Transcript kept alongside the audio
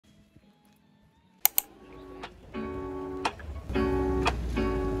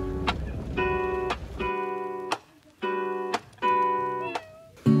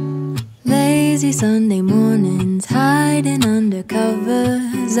Lazy Sunday mornings, hiding under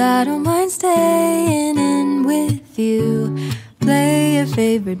covers. I don't mind staying in with you. Play your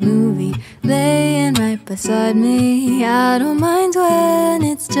favorite movie, laying right beside me. I don't mind when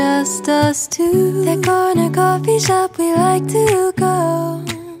it's just us two. That corner coffee shop we like to go.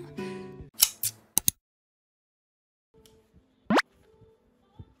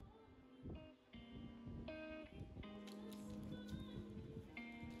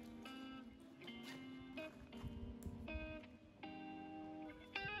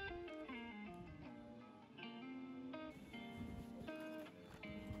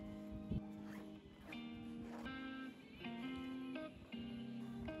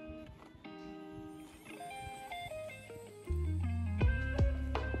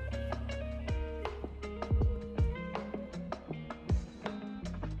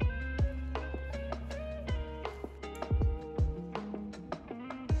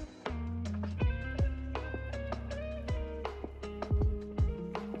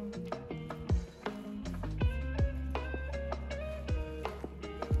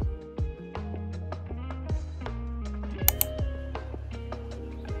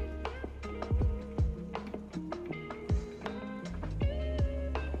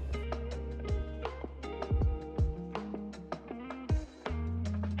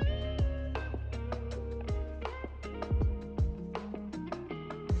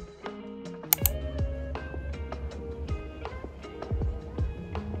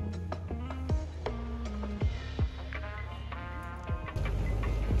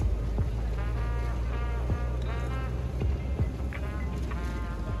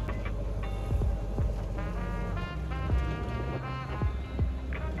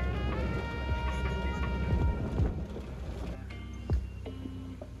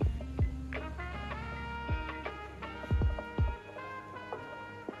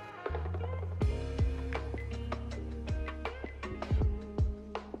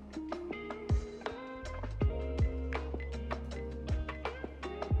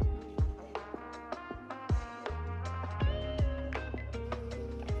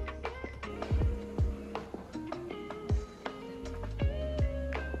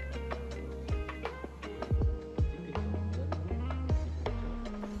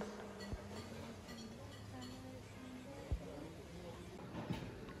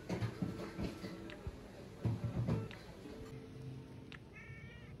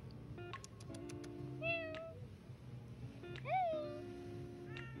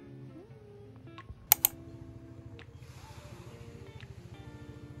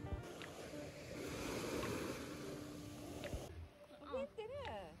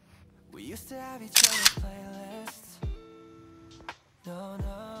 We used to have each other's playlists. No,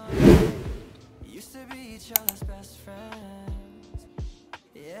 no. We used to be each other's best friends.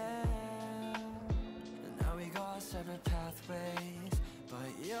 Yeah. And now we go our separate pathways.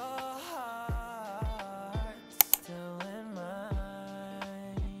 But your heart's still in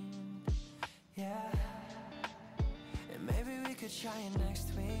mine. Yeah. And maybe we could try it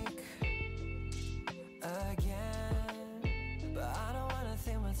next week again. But I don't wanna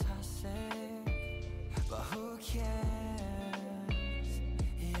think we're toxic. But who cares?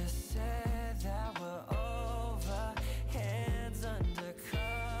 You said that we're over, hands under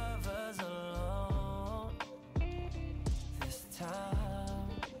covers alone. This time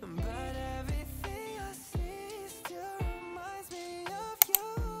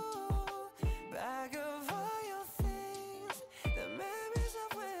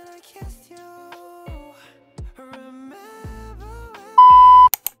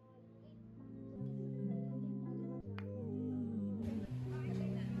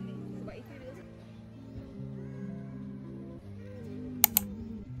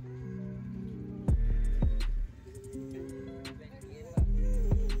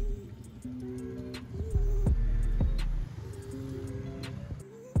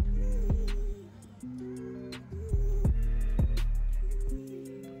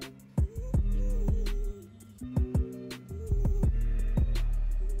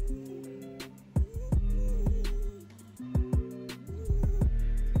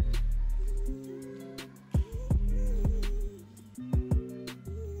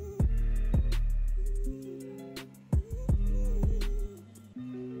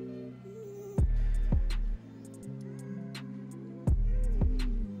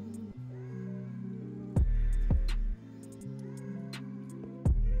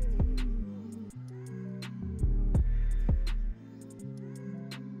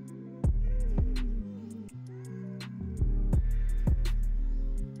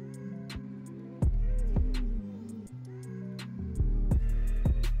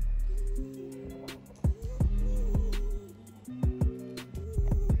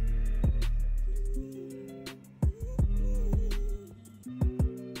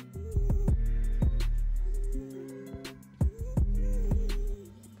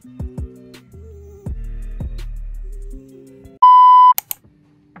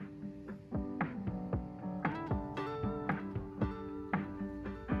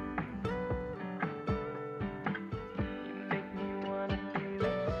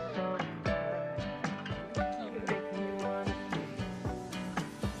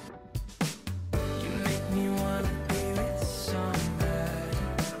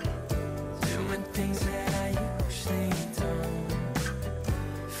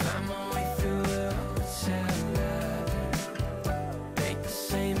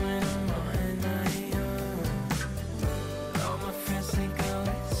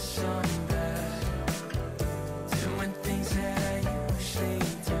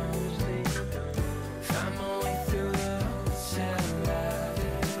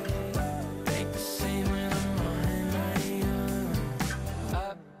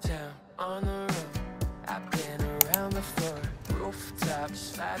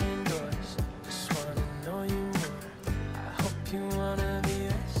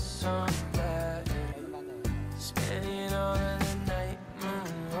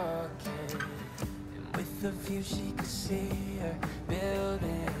the view, she could see her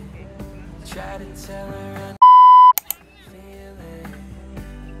building. Try to tell her I'm feeling.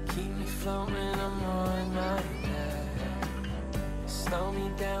 Keep me floating, I'm on my back. Slow me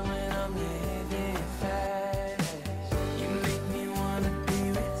down when I'm living fast. You make me wanna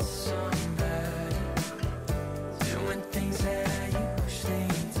be with somebody, doing things that I usually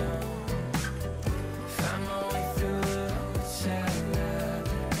don't. Find my way through the hotel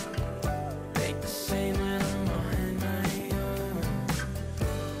lobby, think the same when I'm on my own.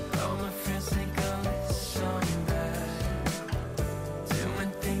 All my friends think I'm with somebody,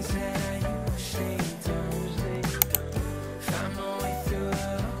 doing things that I usually don't. Find my way through the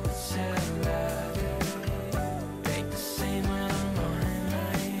hotel lobby, think the same when I'm on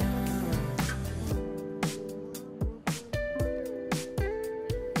my own.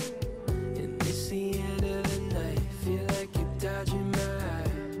 And it's the end of the night, feel like you're dodging my eye.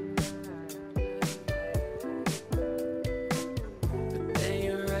 But then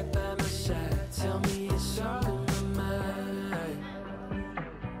you're right by my side, tell me it's all in my mind.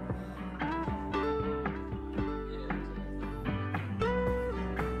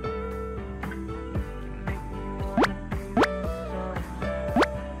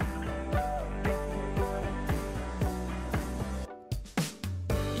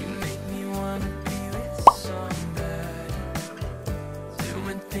 You make me wanna be with somebody,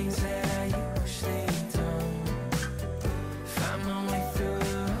 doing things that I usually don't. Find my way through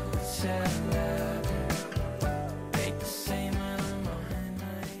the hotel lobby, think the same when I'm on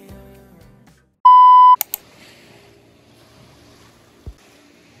my own.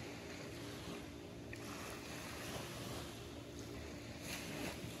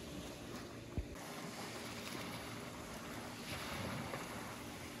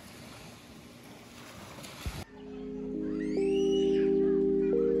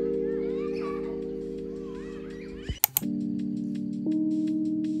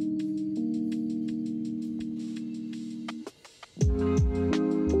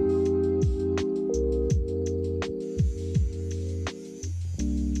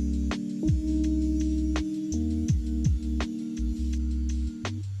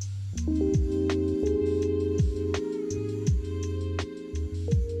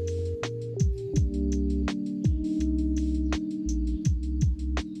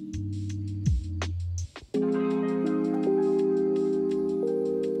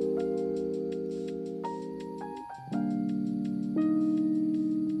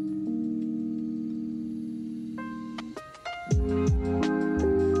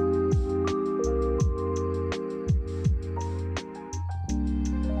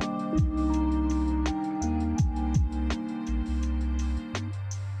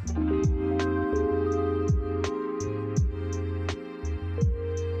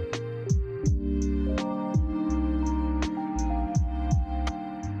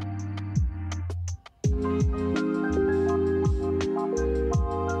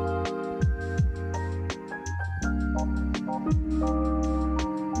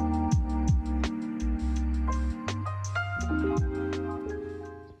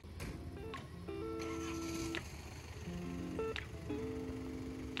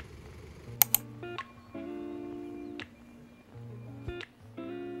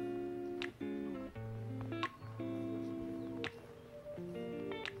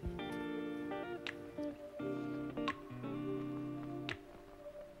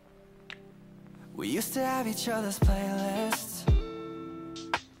 We used to have each other's playlists.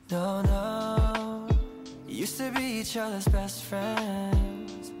 No, no. Used to be each other's best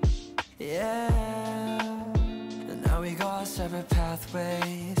friends. Yeah. And now we go our separate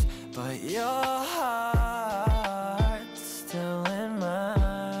pathways, but your heart's still in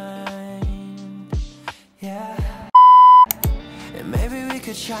mine. Yeah. And maybe we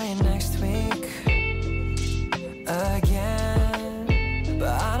could try it next week again,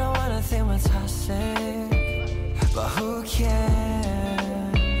 but I don't wanna think we're toxic. But who cares?